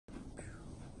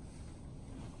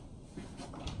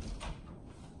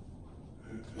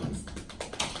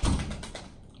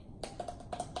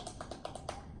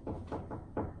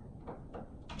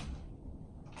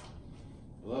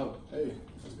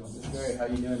how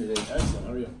you doing today? Excellent.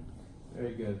 How are you?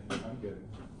 Very good. I'm good.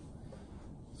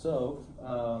 So,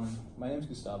 my name's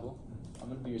Gustavo. I'm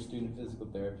going to be your student physical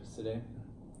therapist today.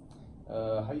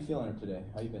 How you feeling today?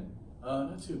 How you been?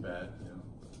 Not too bad, you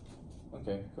know.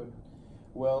 Okay, good.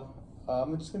 Well,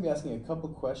 I'm just going to be asking a couple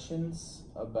questions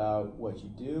about what you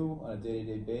do on a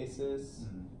day-to-day basis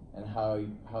and how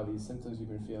these symptoms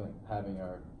you've been having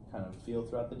are kind of feel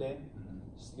throughout the day,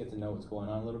 just to get to know what's going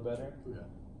on a little better. Okay.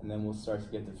 And then we'll start to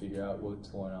get to figure out what's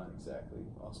going on exactly.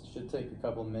 Awesome. Should take a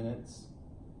couple minutes.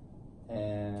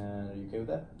 And are you okay with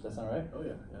that? That sound right? Oh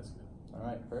yeah, that's good. All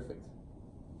right, perfect.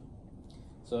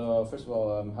 So first of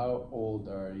all, how old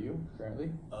are you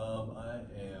currently? I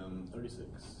am 36.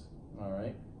 All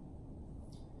right.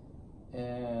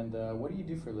 And what do you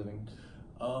do for a living?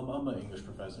 I'm an English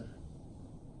professor.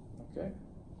 Okay.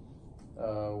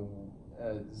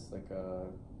 As like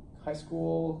a high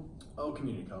school? Oh,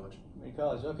 community college. Community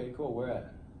college. Okay, cool. Where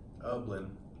at? Blinn.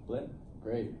 Blinn?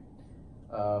 Great.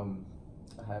 I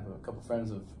have a couple friends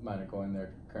of mine are going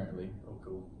there currently. Oh,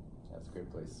 cool. That's a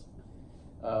great place.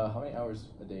 How many hours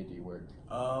a day do you work?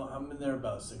 I'm in there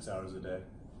about 6 hours a day.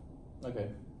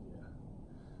 Okay.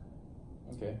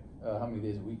 Yeah. Okay. How many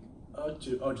days a week?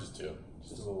 Two. Oh, just two.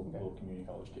 Just a little, okay. little community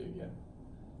college gig, yeah.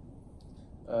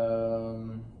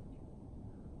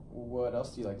 What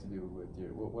else do you like to do with your?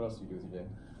 What else do you do with your day?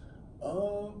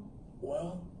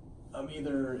 Well, I'm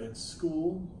either at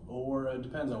school or it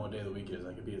depends on what day of the week it is.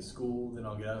 I could be at school, then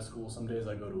I'll get out of school. Some days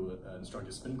I go to instruct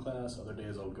a spin class. Other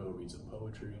days I'll go read some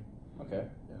poetry. Okay.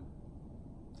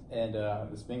 Yeah. And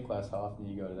the spin class, how often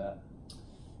do you go to that?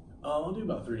 I'll do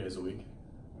about 3 days a week.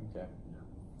 Okay. Yeah.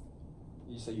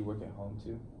 You say you work at home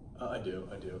too? I do.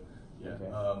 Yeah.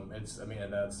 Okay. I mean,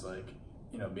 and that's like,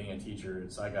 you know, being a teacher,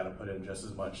 I got to put in just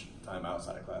as much time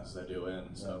outside of class as I do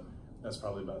in. So that's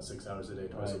probably about 6 hours a day,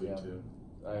 twice a week too.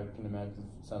 I can imagine.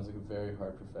 It sounds like a very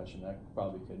hard profession. I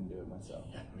probably couldn't do it myself.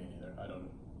 Yeah, me neither. I don't.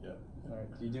 Yeah. All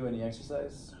right. Do you do any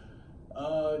exercise?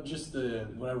 Just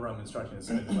whenever I'm instructing a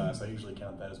spin class, I usually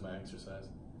count that as my exercise.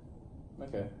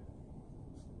 Okay.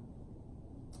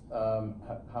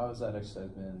 How has that exercise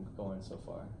been going so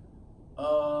far?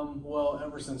 Well,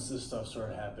 ever since this stuff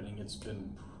started happening, it's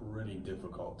been pretty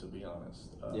difficult, to be honest.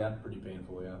 Yeah. Pretty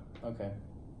painful, yeah. Okay.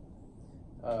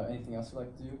 Anything else you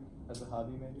like to do as a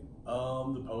hobby, maybe?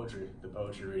 The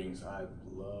poetry readings. I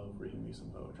love reading me some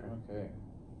poetry. Okay.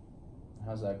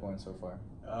 How's that going so far?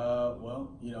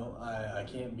 Well, you know, I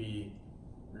can't be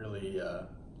really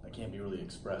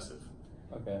expressive.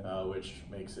 Okay. Which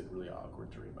makes it really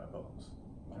awkward to read my poems.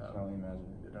 I can only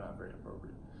imagine. They're not very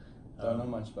appropriate. Don't know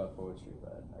much about poetry,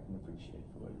 but I can appreciate it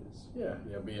for what it is. Yeah,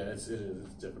 but yeah, it's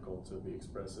difficult to be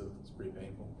expressive. It's pretty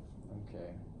painful.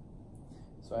 Okay.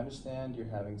 So I understand you're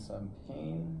having some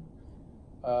pain.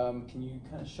 Can you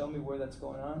kind of show me where that's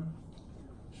going on?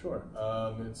 Sure.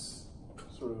 It's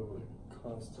sort of like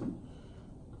constant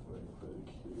right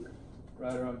back here.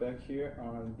 Right around back here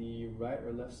on the right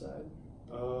or left side?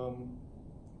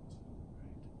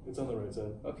 It's on the right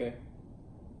side. Okay.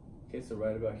 Okay, so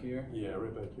right about here? Yeah,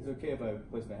 right back Is here. it okay if I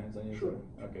place my hands on you? Sure.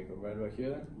 Okay, go right about here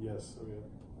then? Yes, okay.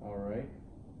 All right.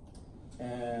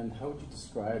 And how would you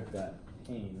describe that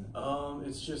pain?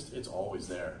 It's always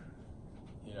there.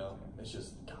 You know, it's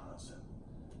just constant.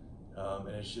 And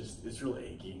it's real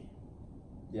achy.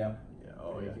 Yeah? Yeah,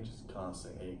 oh achy? yeah, just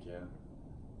constant ache, yeah.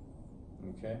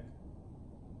 Okay.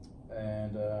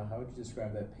 And how would you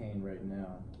describe that pain right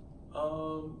now?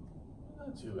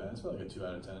 Not too bad. It's probably like a 2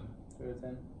 out of 10. 2 out of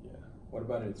 10? Yeah. What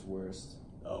about at its worst?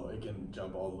 Oh, it can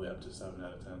jump all the way up to 7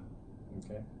 out of 10.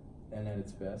 Okay. And at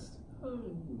its best?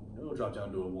 It'll drop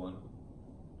down to a 1.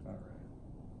 All right.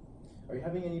 Are you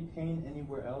having any pain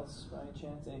anywhere else by any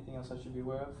chance? Anything else I should be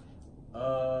aware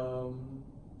of?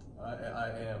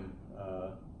 I am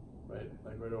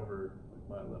right over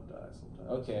my left eye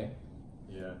sometimes. Okay.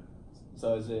 Yeah.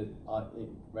 So is it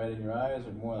right in your eyes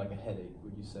or more like a headache,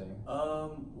 would you say?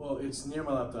 Well, it's near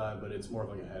my left eye, but it's more of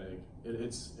like a headache.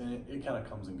 It kind of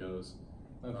comes and goes.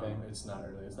 Okay. It's not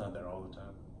there all the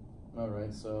time. All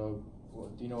right. So,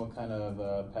 do you know what kind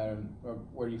of pattern, or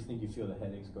where do you think you feel the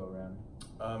headaches go around?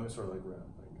 It's sort of like around,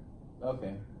 like.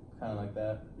 Okay. Kind of like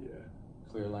that. Yeah.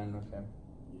 Clear line. Okay.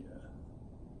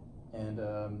 Yeah. And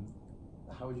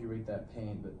how would you rate that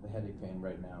pain, the headache pain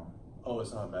right now? Oh,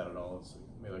 it's not bad at all. It's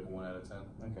maybe like 1 out of 10.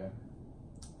 Okay.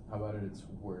 How about at its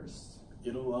worst?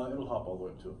 It'll hop all the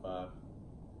way up to a 5.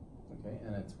 Okay.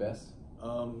 And at its best?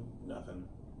 Nothing.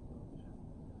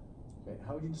 Okay.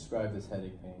 How would you describe this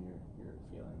headache pain you're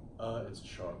feeling? It's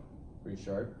sharp. Pretty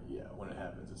sharp? Yeah, when it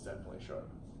happens, it's definitely sharp.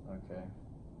 Okay.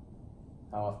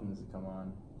 How often does it come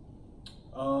on?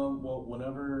 Well,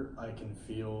 whenever I can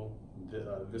feel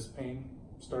this pain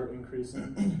start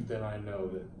increasing, then I know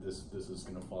that this is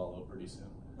going to follow pretty soon.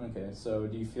 Okay, so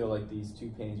do you feel like these two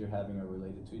pains you're having are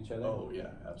related to each other? Oh yeah,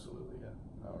 absolutely, yeah.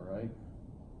 All right.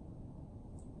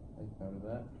 Take note of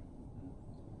that.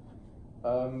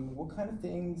 What kind of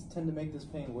things tend to make this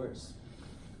pain worse?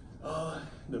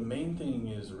 The main thing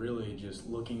is really just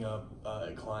looking up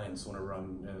at clients whenever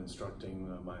I'm instructing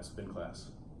my spin class.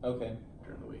 Okay.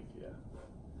 During the week, yeah.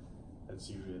 That's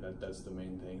usually that's the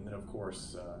main thing. And then of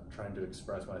course, trying to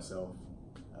express myself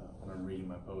when I'm reading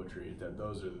my poetry.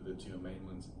 Those are the two main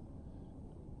ones.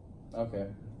 Okay.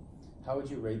 How would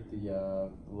you rate the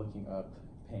looking up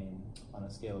pain on a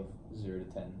scale of 0 to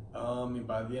 10?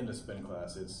 By the end of spin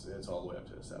class, it's all the way up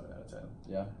to a 7 out of 10.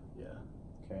 Yeah. Yeah.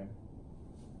 Okay.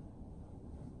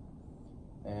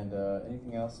 And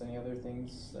anything else? Any other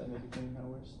things that make it kind of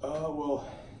worse? Well,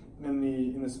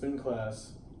 in the spin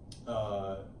class,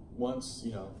 once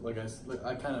like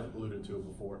I kind of alluded to it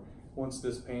before. Once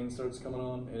this pain starts coming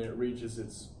on and it reaches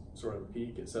its sort of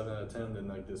peak at 7 out of 10, then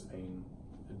like this pain,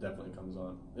 it definitely comes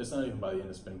on. It's not even by the end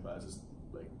of spin class. It's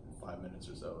like 5 minutes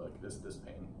or so. Like this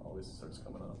pain always starts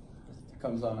coming on. It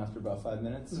comes on after about 5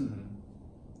 minutes. Mm-hmm.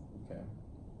 Okay.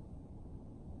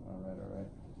 All right.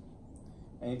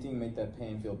 Anything make that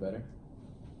pain feel better?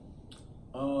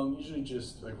 Usually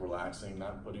just like relaxing,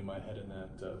 not putting my head in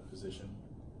that position.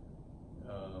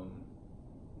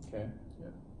 Okay.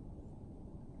 Yeah.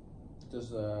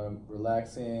 Just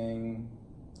relaxing.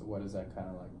 What is that kind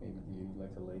of like? Maybe do you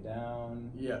like to lay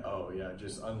down? Yeah. Oh yeah.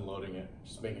 Just unloading it.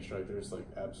 Just making sure like there's like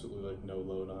absolutely like no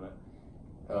load on it.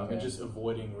 Okay. And just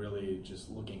avoiding really just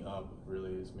looking up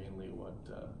really is mainly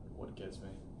what gets me.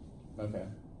 Okay.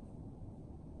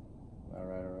 All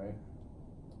right.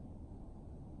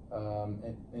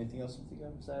 Anything else you think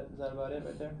of? Is that about it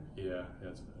right there? Yeah,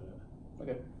 that's about it.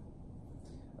 Okay.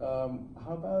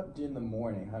 How about in the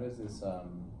morning? How does this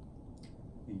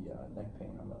the neck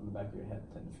pain on the back of your head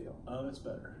tend to feel? It's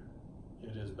better.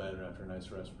 It is better after a nice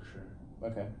rest for sure.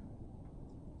 Okay.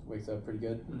 Wakes up pretty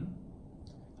good. Mm-hmm.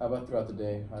 How about throughout the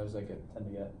day? How does that tend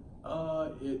to get?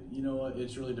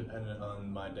 It's really dependent on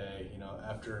my day.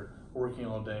 After working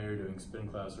all day or doing spin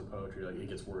class or poetry, like it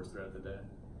gets worse throughout the day.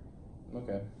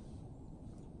 Okay.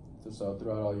 So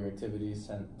throughout all your activities,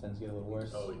 tends to get a little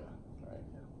worse? Oh, yeah. All right.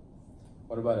 Yeah.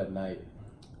 What about at night?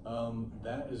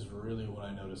 That is really when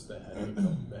I notice the headache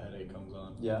comes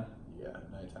on. Yeah? Yeah,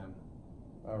 at nighttime.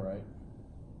 All right,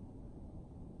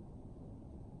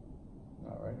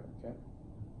 okay.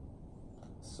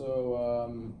 So,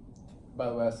 by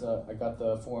the way, I got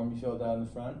the form you filled out in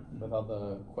the front with all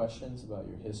the questions about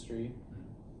your history.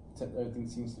 Everything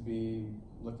seems to be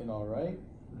looking all right.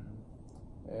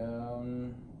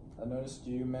 I noticed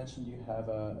you mentioned you have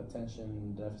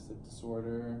attention deficit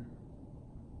disorder,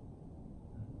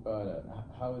 but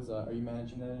are you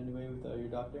managing that in any way with your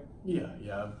doctor?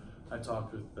 Yeah. I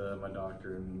talked with my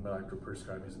doctor, and my doctor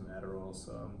prescribed me some Adderall,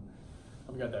 so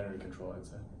I've got that under control, I'd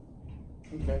say.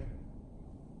 Okay,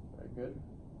 very good.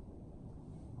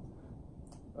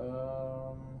 Do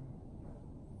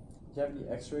you have any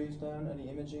X-rays done? Any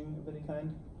imaging of any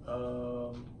kind?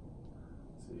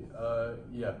 Let's see.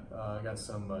 Yeah, I got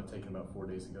some taken about 4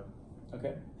 days ago.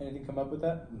 Okay. Anything come up with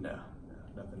that? No,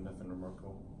 nothing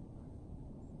remarkable.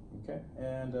 Okay.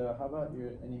 And how about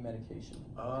any medication?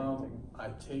 I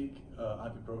take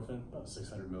ibuprofen, about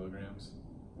 600 milligrams.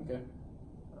 Okay.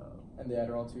 And the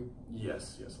Adderall too?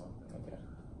 Yes. Okay.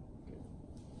 Good.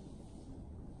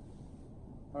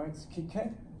 All right. So can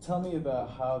you tell me about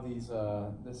how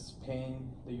this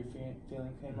pain that you're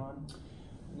feeling came on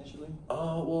initially?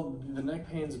 Well, the neck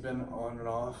pain's been on and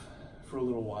off for a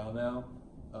little while now.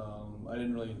 I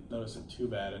didn't really notice it too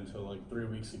bad until like 3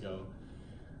 weeks ago.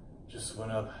 Just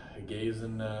went up, gaze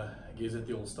at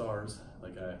the old stars,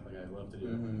 like I love to do.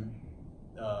 Mm-hmm.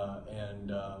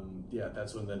 Yeah,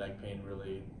 that's when the neck pain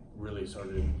really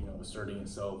started, asserting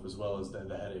itself, as well as the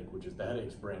headache, the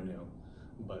headache's brand new,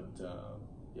 but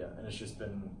yeah, and it's just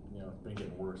been been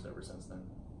getting worse ever since then.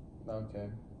 Okay.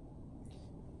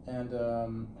 And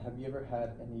have you ever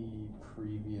had any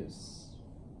previous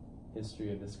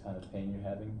history of this kind of pain you're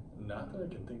having? Not that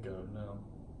I can think of, no.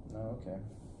 No, okay.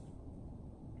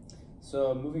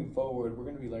 So moving forward, we're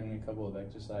going to be learning a couple of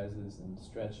exercises and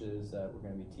stretches that we're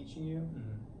going to be teaching you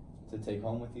to take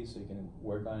home with you so you can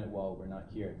work on it while we're not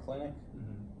here at clinic.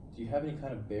 Do you have any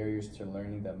kind of barriers to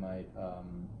learning that might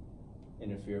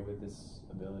interfere with this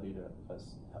ability to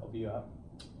help you out?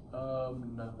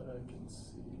 Not that I can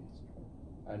see.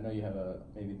 I know you have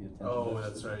maybe the attention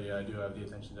deficit. That's right. Yeah, I do have the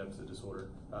attention deficit disorder.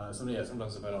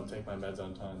 Sometimes if I don't take my meds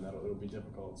on time, it'll be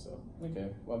difficult. So. Okay.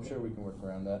 Well, I'm sure we can work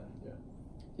around that. Yeah.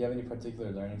 you have any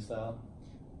particular learning style?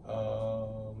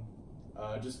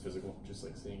 Just physical, just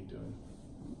like seeing, doing.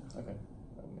 Okay,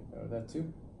 I'll make note of that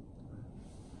too.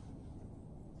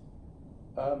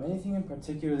 Anything in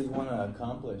particular that you want to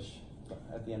accomplish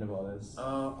at the end of all this?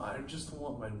 I just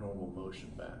want my normal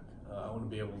motion back. I want to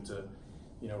be able to,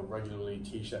 regularly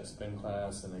teach that spin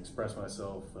class and express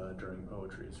myself during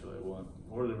poetry. It's really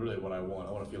what I want.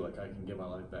 I want to feel like I can get my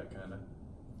life back, kind of.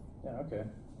 Yeah, okay.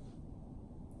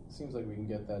 Seems like we can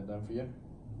get that done for you.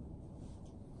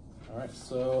 All right,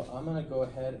 so I'm gonna go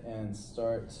ahead and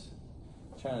start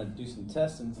trying to do some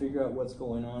tests and figure out what's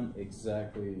going on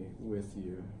exactly with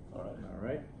you. All right. All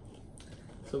right.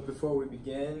 So before we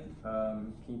begin,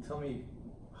 can you tell me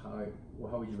how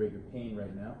would you rate your pain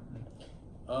right now?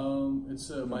 It's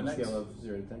my neck scale of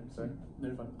 0 to 10. Sorry. No,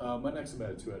 you're fine. My neck's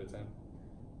about a 2 out of 10.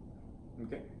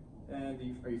 Okay. And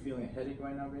are you feeling a headache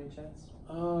right now, by any chance?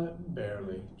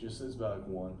 Barely. Just it's about like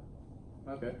 1.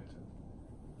 Okay.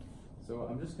 So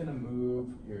I'm just gonna move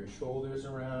your shoulders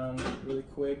around really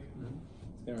quick. Mm-hmm.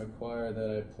 It's gonna require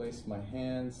that I place my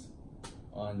hands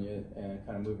on you and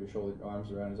kind of move your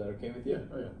arms around. Is that okay with you?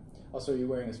 Yeah. Oh yeah. Also, are you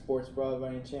wearing a sports bra by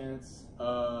any chance?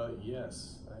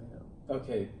 Yes, I am.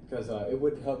 Okay, because it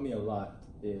would help me a lot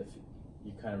if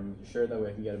you kind of remove your shirt. That way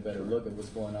I can get a better look at what's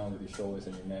going on with your shoulders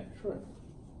and your neck. Sure.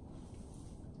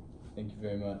 Thank you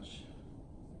very much.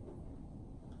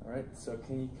 All right, so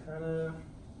can you kind of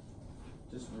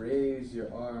just raise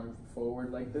your arm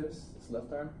forward like this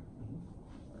left arm?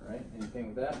 Mm-hmm. All right, any pain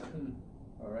with that? Mm-hmm.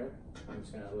 All right, I'm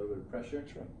just gonna add a little bit of pressure.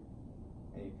 Sure.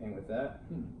 Any pain with that?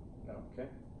 Mm-hmm. No, okay.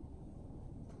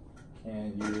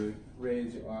 Can you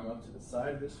raise your arm up to the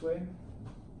side this way?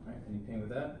 All right, any pain with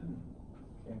that?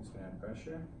 Okay, I'm just gonna add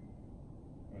pressure.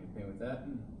 Any pain with that?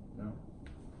 No.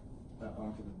 Now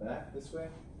arm to the back this way.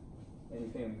 Any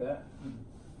pain with that?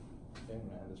 Okay, I'm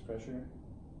gonna add this pressure.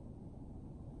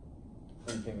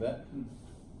 Any pain with that?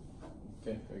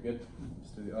 Okay, very good.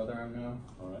 Let's do the other arm now.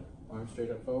 All right. Arm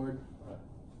straight up forward. All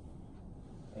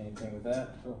right. Any pain with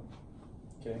that? Oh.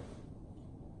 Okay.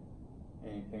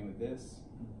 Any pain with this?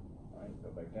 All right, go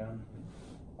back down.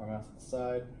 Arm out to the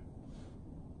side.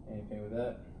 Any pain with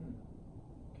that?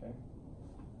 Okay.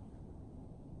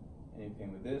 Any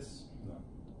pain with this? No.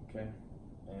 Okay.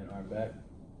 And arm back.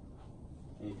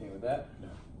 Any pain with that? No.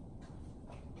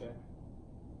 Okay.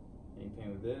 Any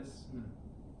pain with this?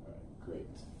 All right,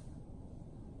 great.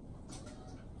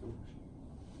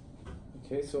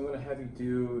 Okay, so what I'm gonna have you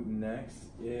do next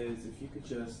is if you could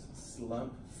just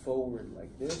slump forward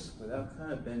like this without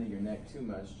kind of bending your neck too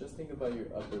much. Just think about your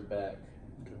upper back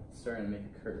starting to make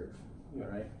a curve. Yeah.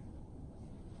 All right.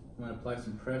 I'm gonna apply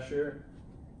some pressure.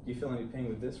 Do you feel any pain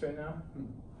with this right now?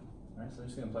 All right, so I'm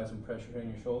just gonna apply some pressure here on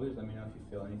your shoulders. Let me know if you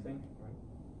feel anything. Right.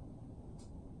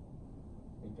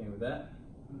 Any pain with that?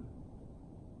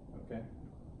 Okay.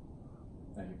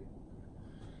 Now you're good.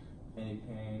 Any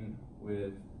pain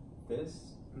with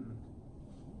this? All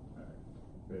right,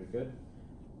 very good.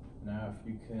 Now if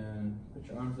you can put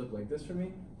your arms up like this for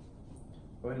me.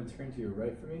 Go ahead and turn to your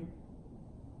right for me. Do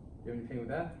you have any pain with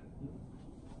that?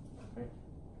 Okay.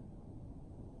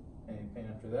 Any pain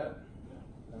after that?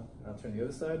 No. Now turn the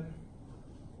other side.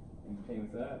 Any pain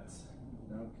with that?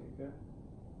 No, okay, good.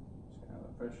 Just gonna have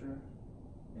that pressure.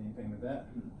 Any pain with that?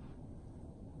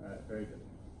 All right, very good.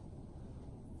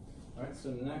 All right, so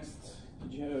next,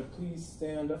 could you please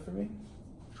stand up for me?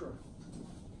 Sure.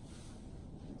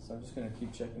 So I'm just gonna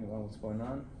keep checking on what's going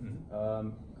on. Mm-hmm.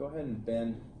 Go ahead and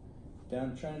bend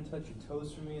down. Try and touch your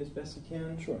toes for me as best you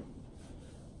can. Sure. Do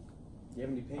you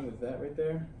have any pain with that right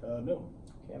there? No.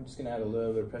 Okay, I'm just gonna add a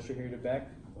little bit of pressure here to back.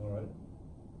 All right.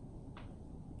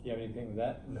 Do you have any pain with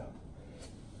that? No.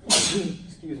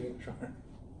 Excuse me. Sure.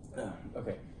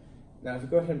 Okay. Now if you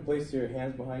go ahead and place your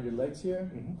hands behind your legs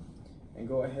here, and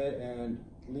go ahead and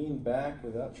lean back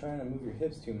without trying to move your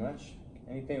hips too much.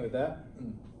 Any pain with that?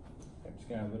 I'm just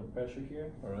gonna have a little pressure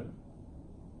here. All right.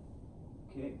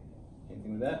 Okay.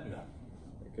 Anything with that? No.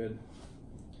 Very good.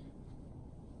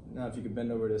 Now if you could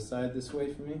bend over to the side this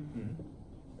way for me.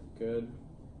 Good.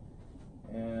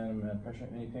 And I'm gonna pressure.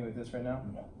 Any pain with this right now?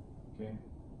 No. Okay.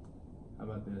 How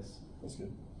about this? That's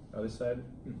good. Other side?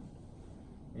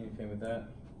 Any pain with that?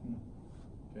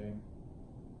 Okay.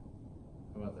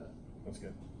 How about that? That's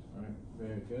good. All right.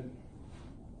 Very good.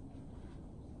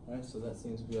 All right. So that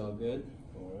seems to be all good.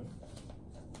 All right.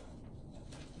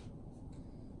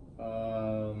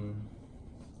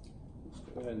 Let's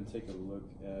go ahead and take a look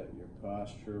at your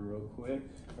posture real quick.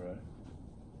 All right.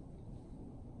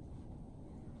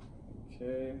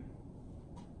 Okay.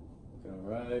 Looking all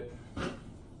right.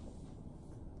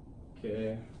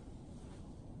 Okay.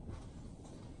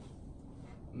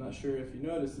 I'm not sure if you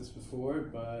noticed this before,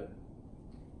 but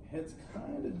head's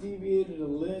kind of deviated a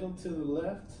little to the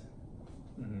left.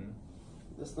 Mm-hmm.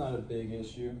 That's not a big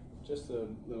issue, just a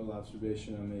little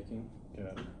observation I'm making.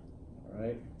 Yeah. All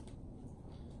right.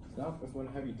 So now what I want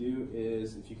to have you do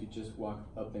is if you could just walk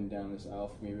up and down this aisle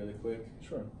for me really quick.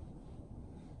 Sure.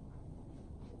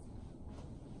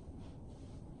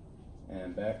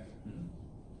 And back. Mm-hmm.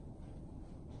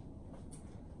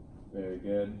 Very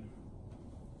good.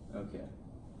 Okay.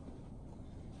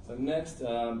 So next,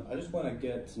 I just want to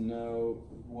get to know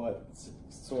what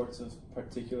sorts of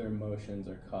particular emotions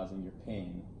are causing your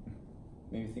pain.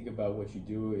 Maybe think about what you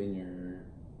do in your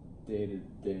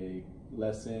day-to-day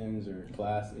lessons or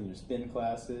class in your spin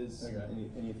classes. Okay.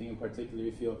 Anything in particular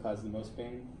you feel causes the most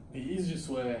pain? The easiest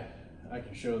way I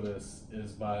can show this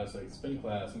is by like spin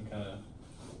class and kind of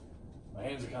my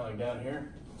hands are kind of like down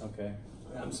here. Okay.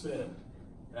 And I'm spinning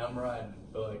and I'm riding,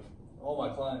 but like all my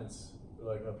clients are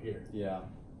like up here. Yeah.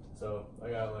 So I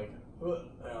got like, oh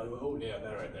yeah,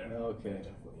 that right there. Okay.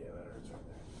 Yeah, that hurts right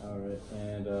there. All right.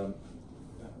 And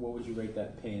what would you rate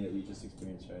that pain that you just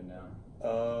experienced right now?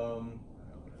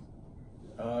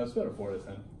 It's about a 4 out of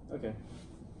 10. Okay.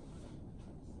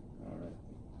 All right.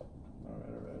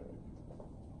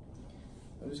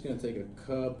 I'm just gonna take a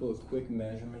couple of quick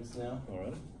measurements now. All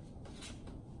right.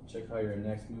 Check how your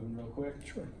neck's moving real quick.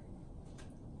 Sure.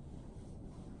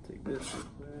 Take this real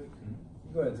quick.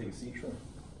 Mm-hmm. Go ahead and take a seat. Sure.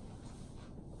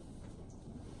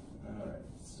 All right.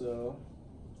 So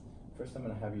first I'm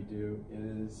gonna have you do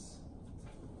is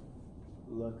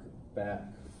look back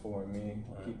for me,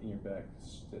 Right. keeping your back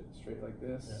straight like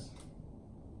this.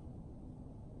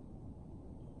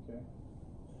 Yeah. Okay.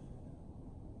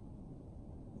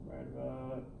 Right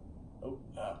about. Oh,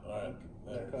 all right.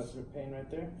 That causes your pain right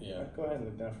there? Yeah. Right, go ahead and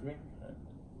look down for me. Right.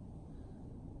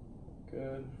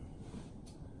 Good.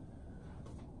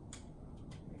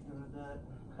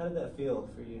 How did that feel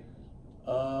for you?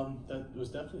 That was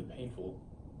definitely painful.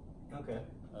 Okay.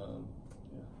 Yeah.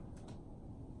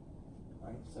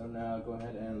 Alright, so now go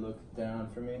ahead and look down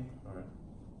for me All right.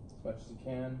 as much as you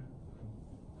can.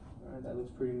 Alright, that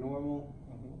looks pretty normal.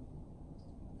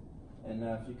 And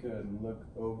now if you could look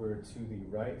over to the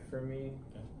right for me.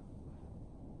 Okay.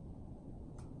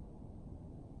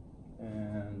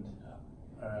 And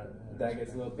Alright. that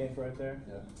gets a little painful right there?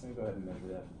 Yeah. Let me go ahead and measure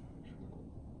that.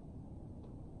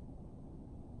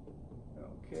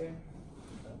 Okay.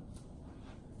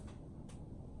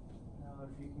 Now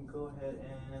if you can go ahead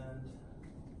and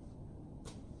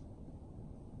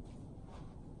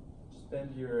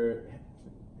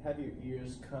have your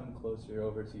ears come closer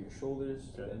over to your shoulders,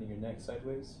 Okay. bending your neck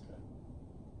sideways.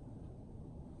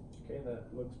 Okay,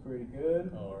 that looks pretty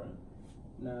good. All right.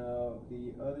 Now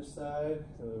the other side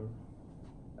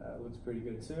looks pretty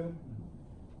good too.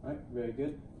 Alright, very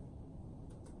good.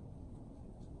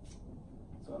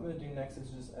 So what I'm going to do next is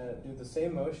just do the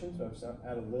same motions, but I'm just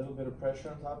add a little bit of pressure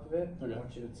on top of it. Okay. I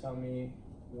want you to tell me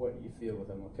what you feel with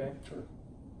them, okay? Sure.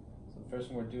 So the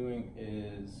first one we're doing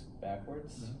is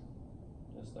backwards,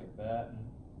 just like that.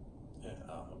 Yeah.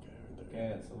 Oh, okay. Right Okay, there.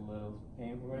 that's a little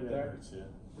painful right Yeah, there. it hurts, yeah.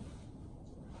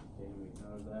 Okay, we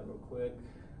ignore that real quick.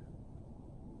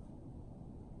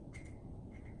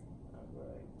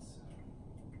 Alright.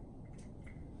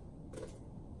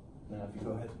 Now if you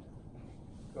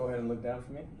go ahead and look down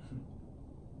for me.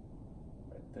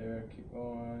 Right there, keep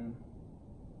going.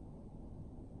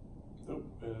 Oh,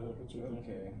 yeah, that hurts right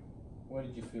there. Okay. What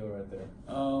did you feel right there?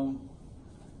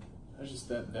 That's just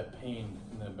that pain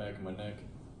in the back of my neck.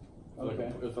 Okay.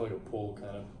 It felt like a pull,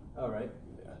 kind of. Alright.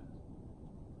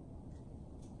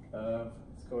 Yeah.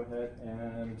 Let's go ahead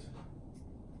and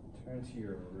turn to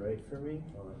your right for me.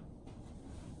 All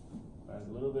right. Add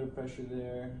a little bit of pressure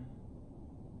there.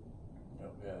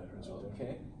 Oh, yeah, it hurts right there.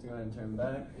 Okay, go ahead and turn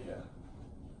back. Yeah.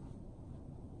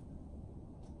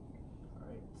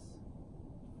 Alright.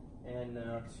 And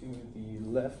now to the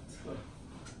left. Alright,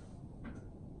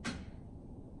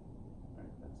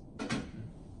 that's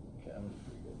okay, I'm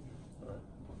pretty good. All right.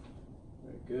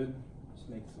 Very good. Just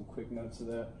make some quick notes of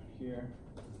that here.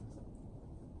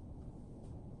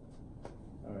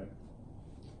 Alright.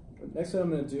 Next what I'm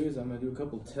going to do is I'm going to do a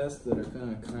couple tests that are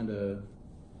kind of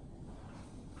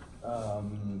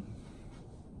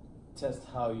test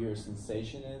how your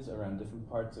sensation is around different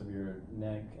parts of your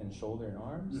neck and shoulder and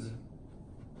arms.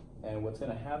 And what's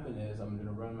going to happen is I'm going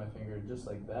to run my finger just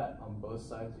like that on both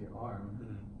sides of your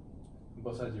arm,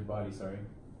 both sides of your body, sorry.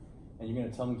 And you're going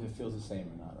to tell me if it feels the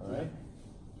same or not, all right?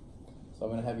 So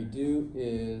what I'm going to have you do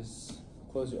is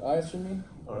close your eyes for me.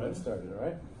 All right. Get started, all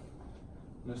right?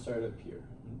 I'm going to start up here.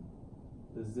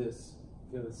 Does this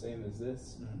feel the same as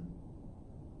this?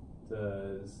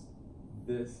 Does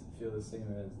this feel the same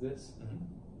as this?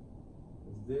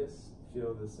 Does this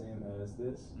feel the same as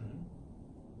this?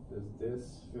 Does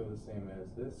this feel the same as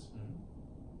this?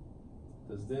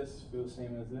 Does this feel the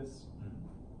same as this?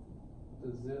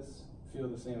 Does this feel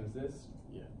the same as this?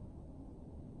 Yeah.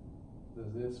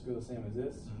 Does this feel the same as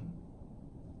this?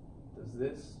 Does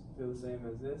this feel the same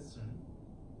as this?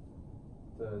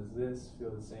 Does this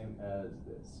feel the same as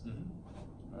this?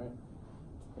 Alright.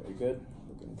 Very good.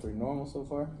 Looking pretty normal so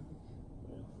far.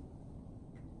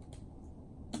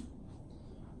 Yeah.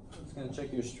 Just gonna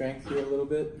check your strength here a little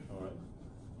bit. Alright.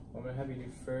 What I'm gonna have you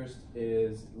do first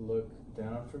is look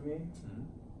down for me.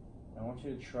 I want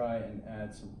you to try and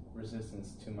add some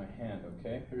resistance to my hand,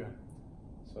 okay? Okay.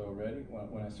 So ready?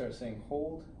 When I start saying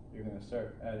hold, you're gonna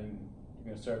start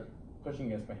pushing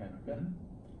against my hand, okay?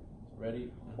 So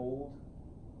ready? Hold,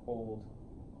 hold,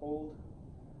 hold.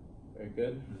 Very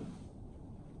good.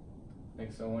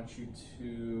 Next, I want you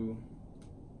to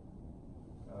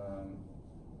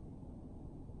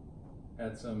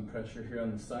add some pressure here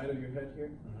on the side of your head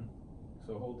here.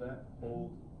 So hold that.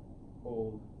 Hold,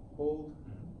 hold, hold,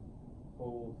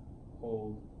 hold,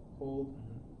 hold, hold.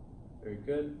 Very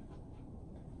good.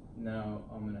 Now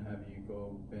I'm gonna have you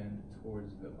go bend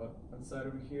towards the outside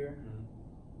over here.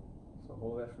 So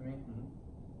hold that for me.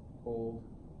 Hold,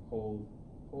 hold,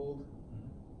 hold.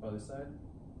 Other side.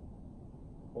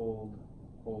 Hold,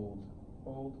 hold,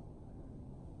 hold.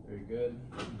 Very good.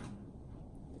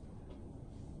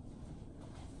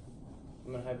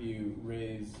 I'm gonna have you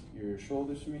raise your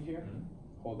shoulders for me here.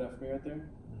 Hold that for me right there.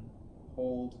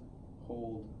 Hold,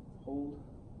 hold, hold.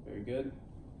 Very good.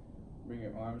 Bring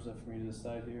your arms up for me to the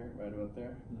side here, right about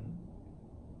there.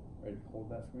 Ready? Hold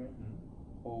that for me.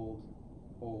 Hold,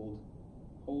 hold,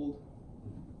 hold.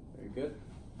 Very good.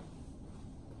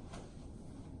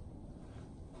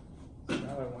 So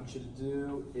now what I want you to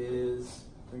do is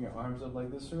bring your arms up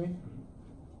like this for me.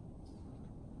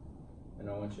 And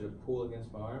I want you to pull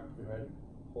against my arm. You ready?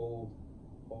 Hold,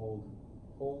 hold,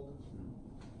 hold.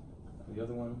 And the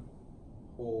other one.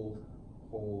 Hold,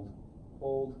 hold,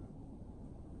 hold.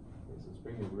 Okay, so let's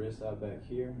bring your wrist out back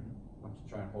here. I want you to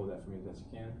try and hold that for me as best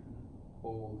you can.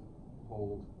 Hold,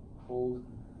 hold, hold.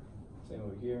 Same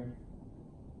over here.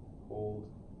 Hold,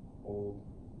 hold,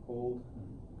 hold.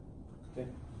 Okay.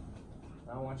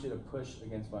 Now I want you to push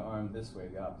against my arm this way,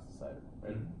 the opposite side.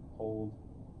 Ready? Hold,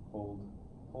 hold,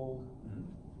 hold.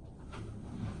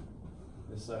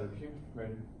 This side over here.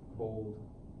 Ready? Hold,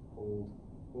 hold,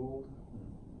 hold.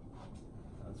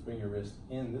 Let's bring your wrist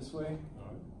in this way.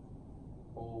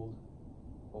 Hold,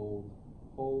 hold,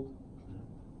 hold.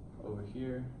 Over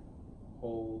here.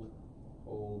 Hold,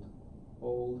 hold,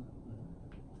 hold.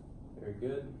 Very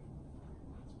good.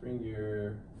 Let's bring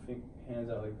your hands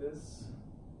out like this.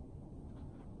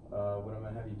 What I'm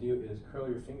going to have you do is curl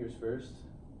your fingers first.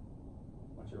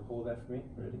 I want you to hold that for me.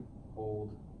 Ready? Hold,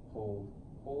 hold,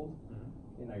 hold.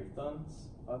 Okay, now your thumbs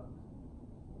up.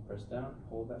 Press down.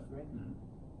 Hold that for me.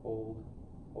 Hold,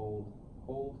 hold,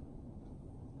 hold.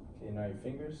 Okay, now your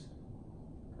fingers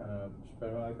kind of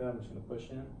spread out like that. I'm just going to push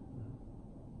in.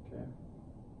 Okay.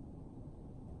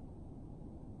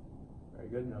 Very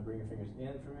good. Now bring your fingers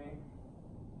in for me.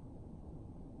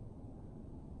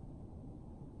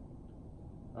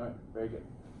 All right, very good.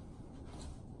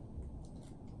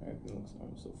 All right, good looks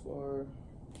on so far.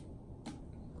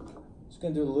 Just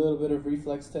gonna do a little bit of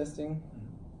reflex testing.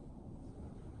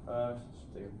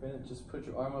 Just take a minute. Just put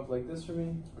your arm up like this for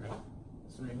me. Okay.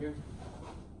 This one right here.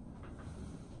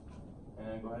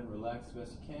 And go ahead and relax as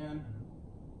best you can.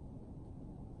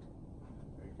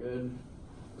 Very good.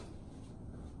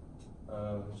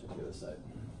 Let's check the other side.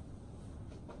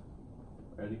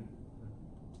 Ready?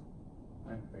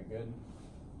 All right, very good.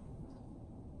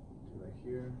 Do right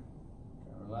here.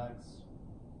 Try to relax.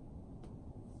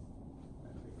 All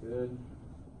right, very good.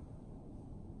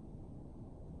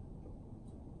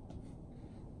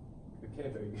 Okay,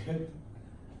 very good.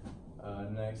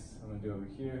 Next, I'm going to do over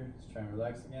here. Let's try and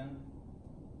relax again.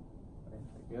 All right,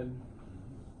 very good.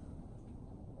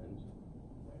 And,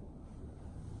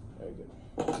 very good.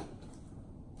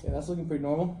 Yeah, that's looking pretty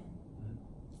normal.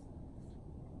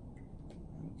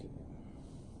 Okay.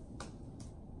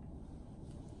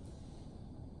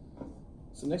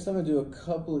 So next I'm going to do a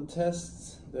couple of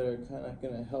tests that are kind of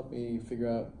going to help me figure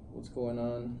out what's going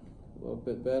on a little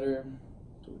bit better.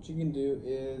 So what you can do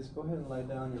is go ahead and lie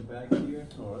down on your back here.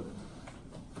 All right.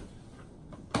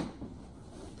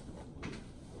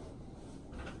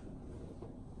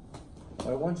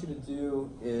 What I want you to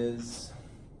do is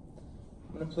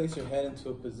I'm going to place your head into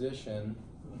a position,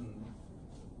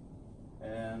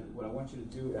 and what I want you to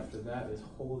do after that is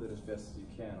hold it as best as you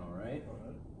can, all right? All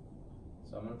right.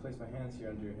 So I'm going to place my hands here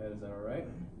under your head. Is that all right?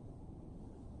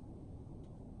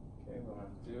 Okay, what I'm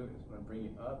going to do is I'm going to bring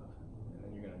you up, and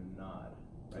then you're going to nod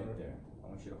right there. I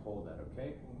want you to hold that,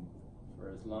 okay? For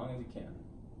as long as you can.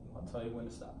 I'll tell you when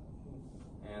to stop.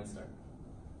 And start.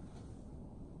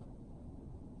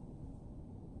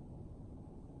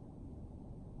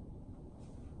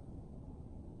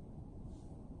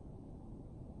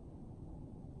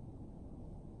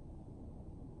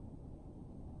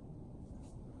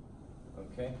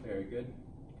 Okay, very good.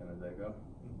 Can I let that go?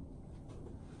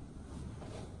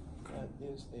 That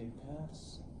is a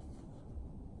pass.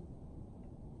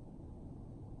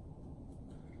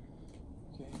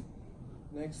 Okay.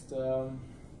 Next, you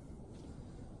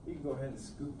can go ahead and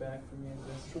scoot back for me as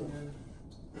best you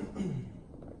can.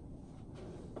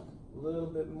 A little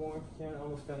bit more if you can,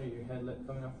 almost kind of your head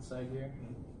coming off the side here.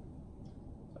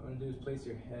 So I'm going to do is place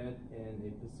your head in a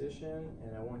position,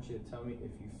 and I want you to tell me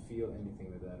if you feel anything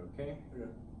with that, okay?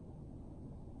 Okay.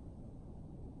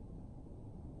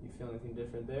 You feel anything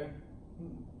different there?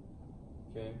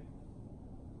 Okay.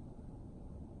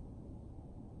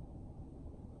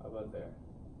 How about there?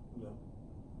 No.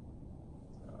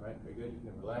 All right, very good. You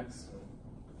can relax. Okay.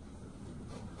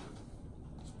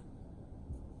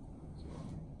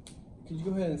 Could you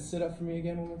go ahead and sit up for me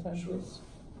again one more time, Sure. please?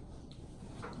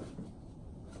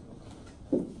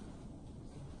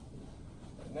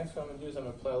 Next, what I'm going to do is I'm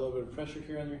going to apply a little bit of pressure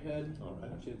here on your head. All right.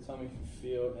 I want you to tell me if you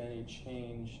feel any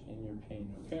change in your pain,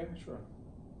 okay? Sure.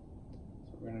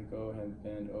 So we're going to go ahead and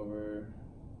bend over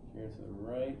here to the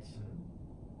right.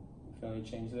 You feel any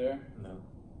change there? No.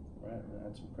 All right, we're going to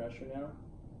add some pressure now.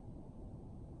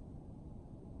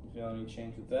 You feel any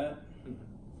change with that?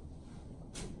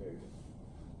 Very good.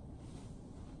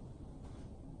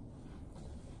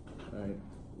 All right,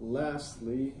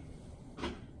 lastly,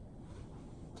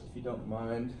 if you don't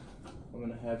mind, I'm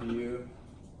going to have you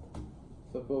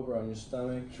flip over on your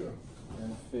stomach. Sure.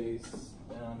 And face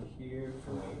down here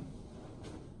for me.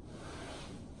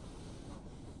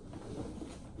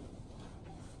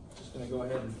 Just going to go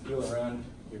ahead and feel around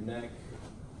your neck.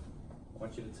 I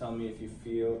want you to tell me if you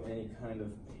feel any kind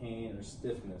of pain or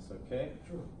stiffness, okay?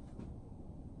 Sure.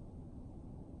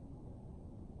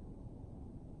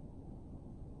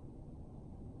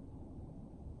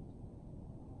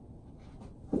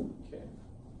 Okay.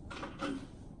 I'm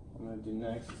going to do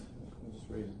next. Let me just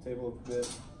raise the table up a bit.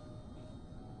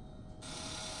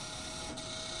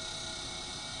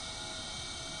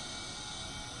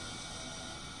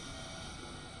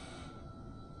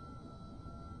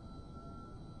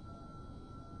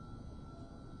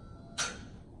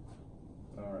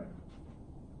 All right.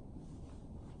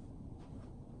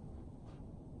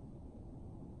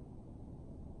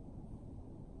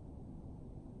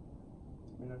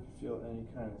 Let me know if you feel any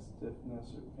kind of stiffness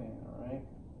or pain, all right?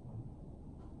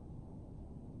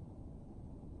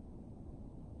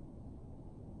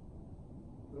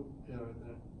 Oh, yeah, right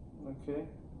there. Okay.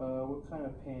 What kind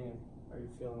of pain are you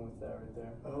feeling with that right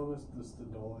there? Oh, that's the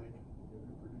dull ache you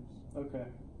produce. Okay.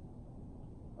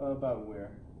 About where?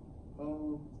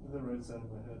 Oh, the right side of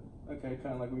my head. Okay,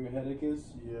 kind of like where your headache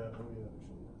is? Yeah, oh yeah,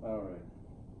 actually. All right.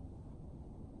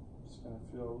 Just gonna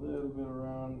feel a little bit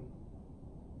around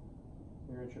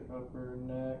here at your upper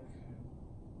neck.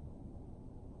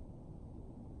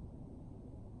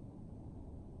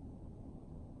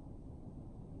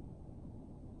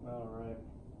 All right.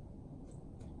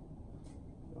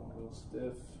 Feel a little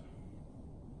stiff.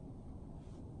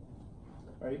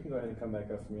 All right, you can go ahead and come back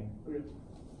up for me. Okay.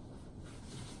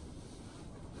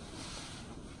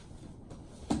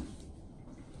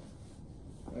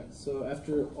 Alright, so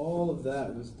after all of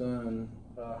that was done,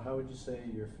 how would you say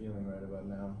you're feeling right about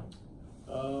now?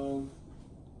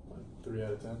 Like 3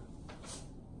 out of 10.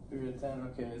 3 out of 10,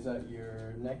 okay. Is that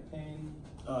your neck pain?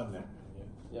 Neck,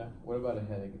 Yeah. What about a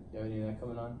headache? You have any of that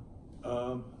coming on?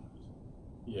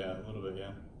 Yeah, a little bit,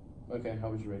 yeah. Okay, how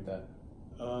would you rate that?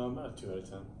 About 2 out of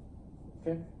 10.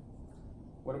 Okay.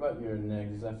 What about your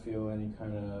neck? Does that feel any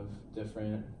kind of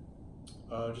different?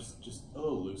 Just a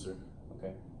little looser.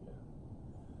 Okay.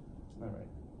 All right.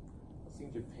 It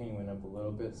seems your pain went up a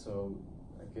little bit, so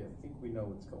I think we know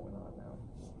what's going on now.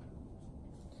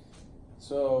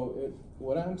 So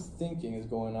what I'm thinking is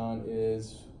going on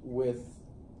is with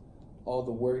all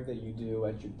the work that you do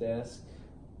at your desk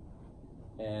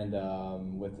and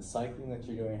with the cycling that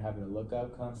you're doing, having to look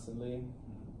up constantly,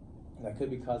 that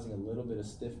could be causing a little bit of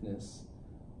stiffness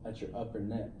at your upper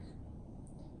neck.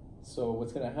 So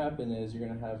what's going to happen is you're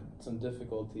going to have some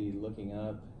difficulty looking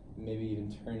up, maybe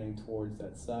even turning towards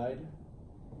that side.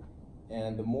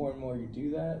 And the more and more you do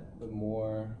that, the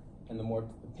more the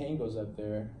pain goes up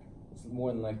there, it's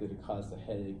more than likely to cause the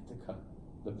headache to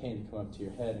the pain to come up to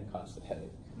your head and cause the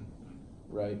headache,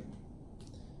 right?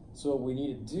 So what we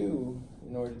need to do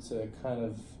in order to kind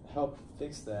of help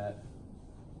fix that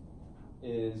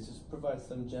is just provide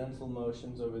some gentle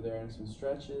motions over there and some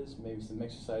stretches, maybe some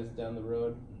exercises down the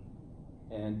road,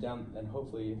 and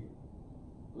hopefully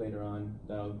later on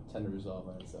that'll tend to resolve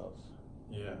on itself.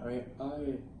 Yeah,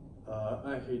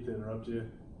 I hate to interrupt you,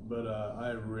 but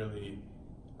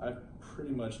I've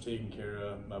pretty much taken care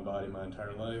of my body my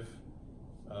entire life.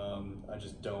 I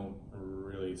just don't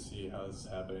really see how this is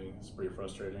happening. It's pretty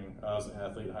frustrating. I was an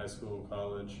athlete in high school,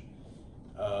 college,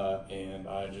 and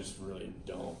I just really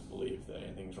don't believe that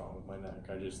anything's wrong with my neck.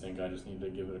 I just think I just need to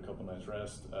give it a couple nights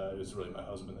rest. It was really my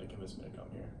husband that convinced me to come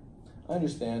here. I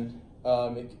understand.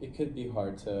 It could be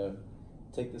hard to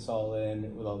take this all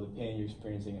in with all the pain you're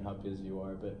experiencing and how busy you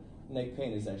are, but neck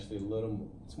pain is actually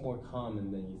it's more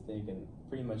common than you think, and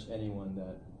pretty much anyone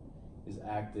that is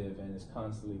active and is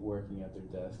constantly working at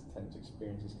their desk tends to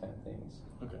experience these kind of things.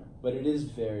 Okay. But it is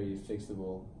very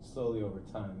fixable slowly over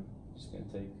time. It's just going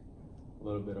to take a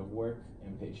little bit of work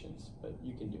and patience, but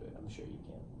you can do it. I'm sure you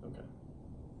can. Okay.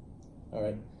 All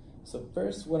right. So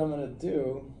first, what I'm going to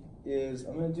do is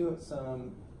I'm going to do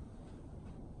some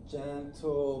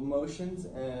gentle motions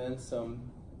and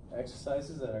some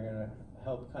exercises that are going to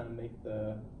help kind of make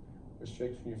the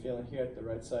restriction you're feeling here at the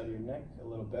right side of your neck a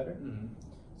little better. Mm-hmm.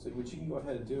 So what you can go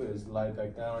ahead and do is lie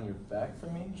back down on your back for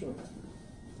me. Sure.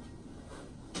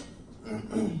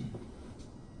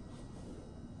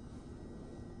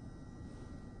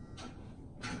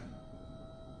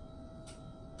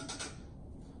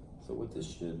 So what this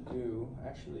should do,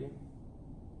 actually,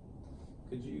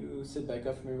 could you sit back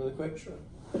up for me really quick? Sure.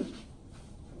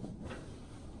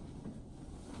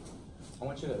 I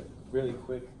want you to really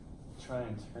quick try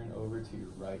and turn over to your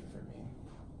right for me.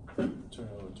 Turn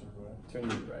over to the right. Turn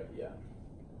to your right, yeah.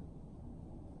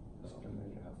 Just gonna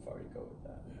measure how far you go with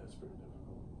that. Yeah, it's pretty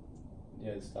difficult.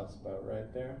 Yeah, it stops about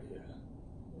right there. Yeah.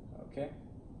 Okay,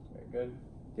 very good. Do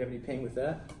you have any pain with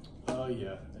that?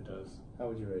 Yeah, it does. How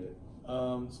would you rate it?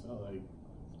 It's about like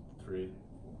 3.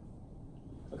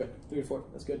 Okay, 3 to 4,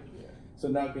 that's good. Yeah. So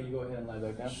now can you go ahead and lie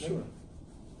back down for me? Sure.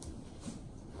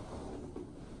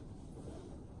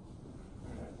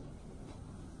 Alright.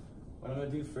 What I'm gonna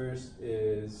do first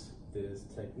is this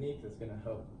technique that's gonna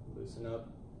help loosen up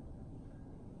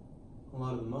a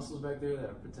lot of the muscles back there that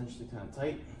are potentially kind of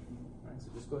tight. Alright, so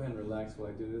just go ahead and relax while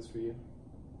I do this for you.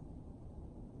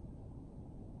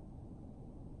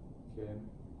 Okay.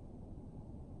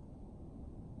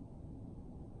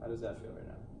 How does that feel right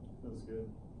now? That's good.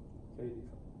 Okay,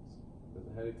 does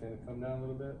the headache tend to come down a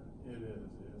little bit? It is.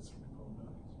 Yeah, it's pretty calm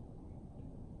down.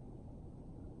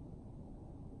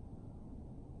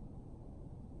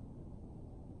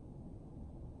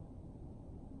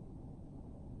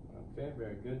 Okay,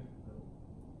 very good.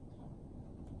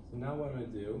 So now what I'm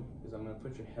going to do is I'm going to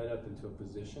put your head up into a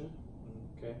position,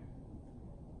 okay?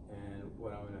 And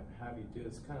what I'm going to have you do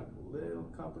is kind of a little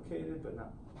complicated, but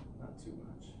not too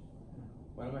much.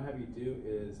 What I'm going to have you do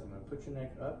is I'm going to put your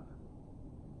neck up,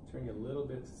 turn you a little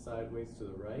bit sideways to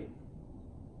the right,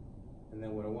 and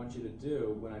then what I want you to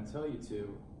do when I tell you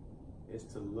to is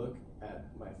to look at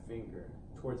my finger,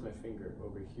 towards my finger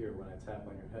over here when I tap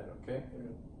on your head, okay?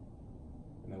 Yeah.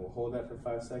 And then we'll hold that for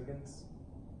 5 seconds,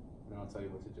 and I'll tell you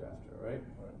what to do after, all right?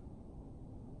 All right.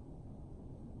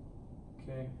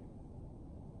 Okay.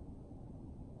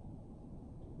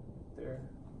 There.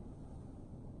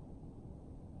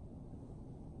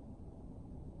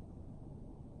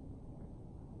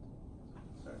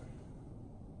 Sorry.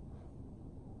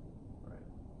 All right.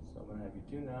 So what I'm gonna have you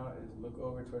do now is look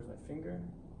over towards my finger.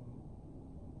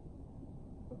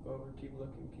 Look over, keep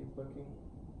looking, keep looking.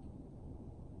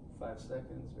 5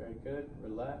 seconds, very good.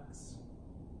 Relax.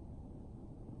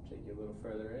 Take you a little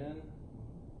further in.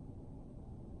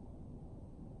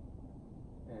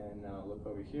 And now look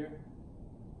over here.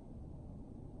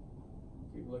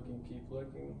 Keep looking, keep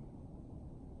looking.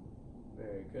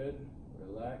 Very good.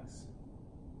 Relax.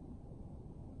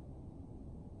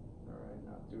 Alright,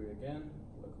 now do it again.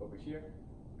 Look over here.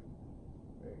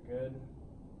 Very good.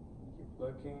 Keep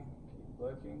looking, keep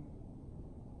looking.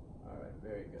 Alright,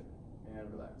 very good.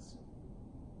 And relax.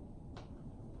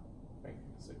 Right,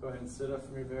 so go ahead and sit up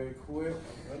for me very quick.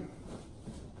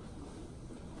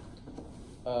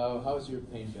 How's your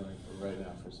pain feeling for right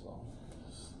now, first of all?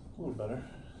 A little better.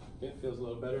 Okay, feels a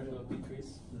little better, a little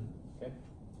decrease. Mm-hmm. Okay.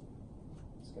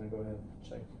 Just gonna go ahead and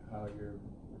check how your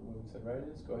moving to the right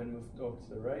is. Go ahead and move over to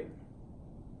the right.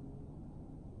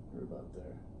 We're about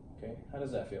there. Okay, how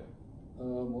does that feel?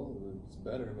 Well, it's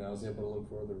better. I mean, I was able to look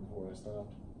further before I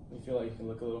stopped. You feel like you can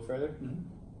look a little further? Mm-hmm.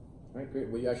 All right, great.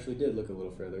 Well, you actually did look a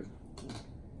little further.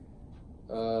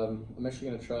 I'm actually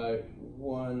going to try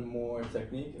one more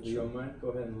technique, if you don't mind. Go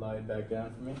ahead and lie back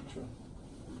down for me. Sure.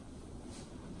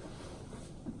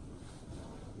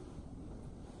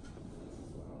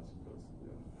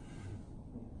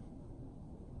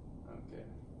 Okay.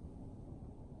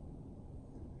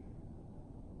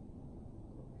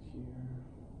 Here.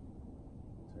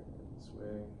 Turn it this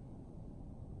way.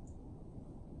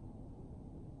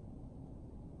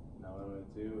 Now what I'm going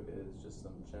to do is just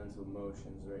some gentle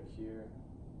motions right here.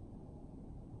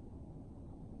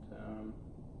 Down.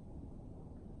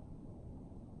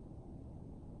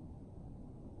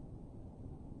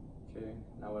 Okay,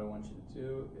 now what I want you to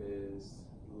do is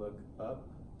look up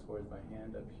towards my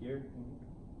hand up here.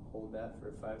 Hold that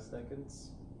for 5 seconds.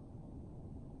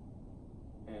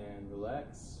 And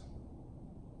relax.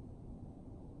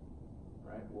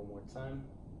 All right, one more time.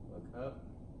 Look up.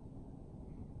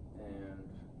 And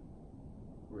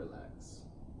relax.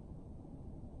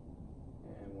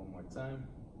 And one more time.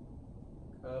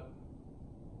 Look up.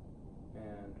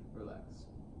 And relax.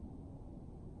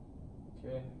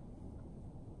 Okay.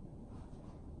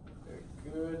 Very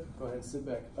good. Go ahead and sit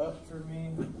back up for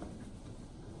me.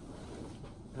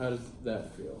 How does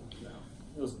that feel now?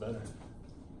 It was better.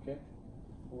 Okay.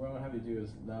 Well, what I'm going to have you do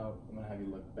is now I'm going to have you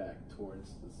look back towards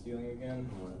the ceiling again.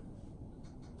 Right.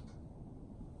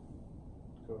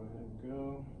 Go ahead and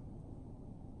go.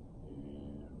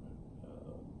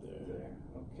 And There.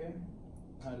 Okay.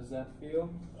 How does that feel?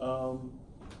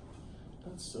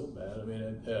 Not so bad. I mean,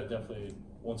 it definitely,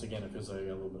 once again, it feels like I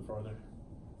got a little bit farther.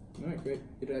 All right, great.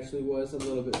 It actually was a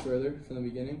little bit further from the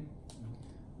beginning.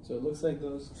 So it looks like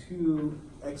those 2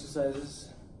 exercises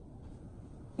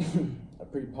are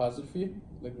pretty positive for you,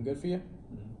 looking good for you.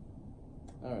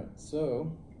 Mm-hmm. All right,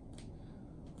 so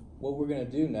what we're gonna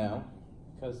do now,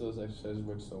 because those exercises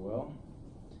work so well,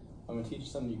 I'm gonna teach you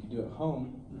something you can do at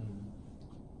home. Mm-hmm.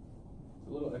 It's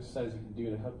a little exercise you can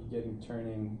do to help you getting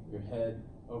turning your head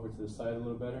over to the side a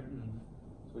little better. Mm-hmm.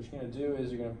 So what you're gonna do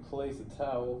is you're gonna place a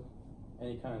towel,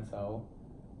 any kind of towel,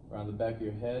 around the back of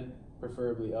your head,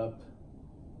 preferably up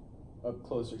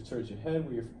closer towards your head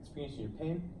where you're experiencing your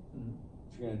pain. Mm-hmm.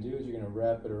 What you're gonna do is you're gonna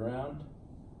wrap it around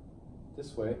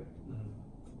this way,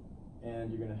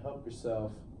 and you're gonna help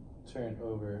yourself turn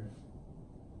over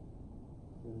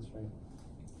this right,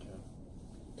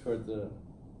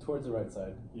 towards the right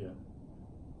side. Yeah.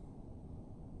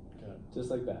 Got it. Just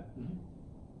like that. Mm-hmm.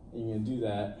 And you're gonna do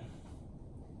that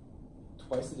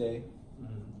twice a day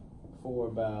for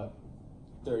about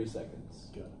 30 seconds.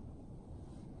 Got it.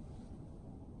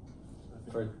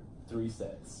 For 3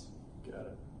 sets. Got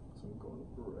it. So I'm going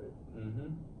right.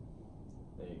 Mm-hmm.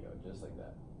 There you go, just like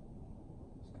that.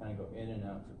 Just kind of go in and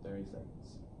out for 30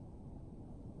 seconds.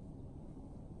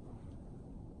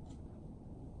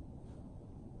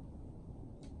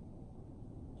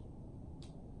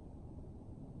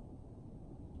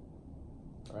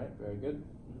 All right, very good.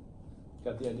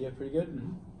 Got the idea pretty good?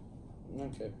 Mm-hmm.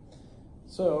 Okay.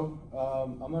 So,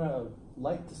 I'm gonna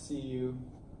like to see you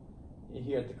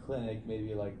here at the clinic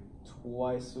maybe like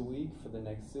twice a week for the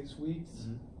next 6 weeks.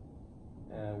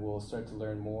 Mm-hmm. And we'll start to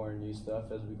learn more new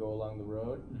stuff as we go along the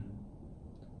road.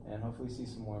 Mm-hmm. And hopefully see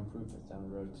some more improvements down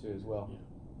the road too as well. Yeah.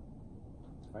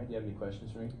 All right, do you have any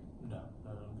questions for me? No,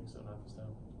 I don't think so. Not this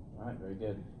time. All right, very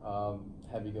good.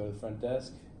 Have you go to the front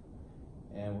desk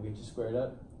and we'll get you squared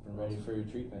up and ready for your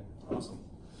treatment. Awesome.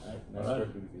 All right, All nice right.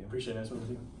 working with you. Appreciate it. Nice working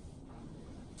with you.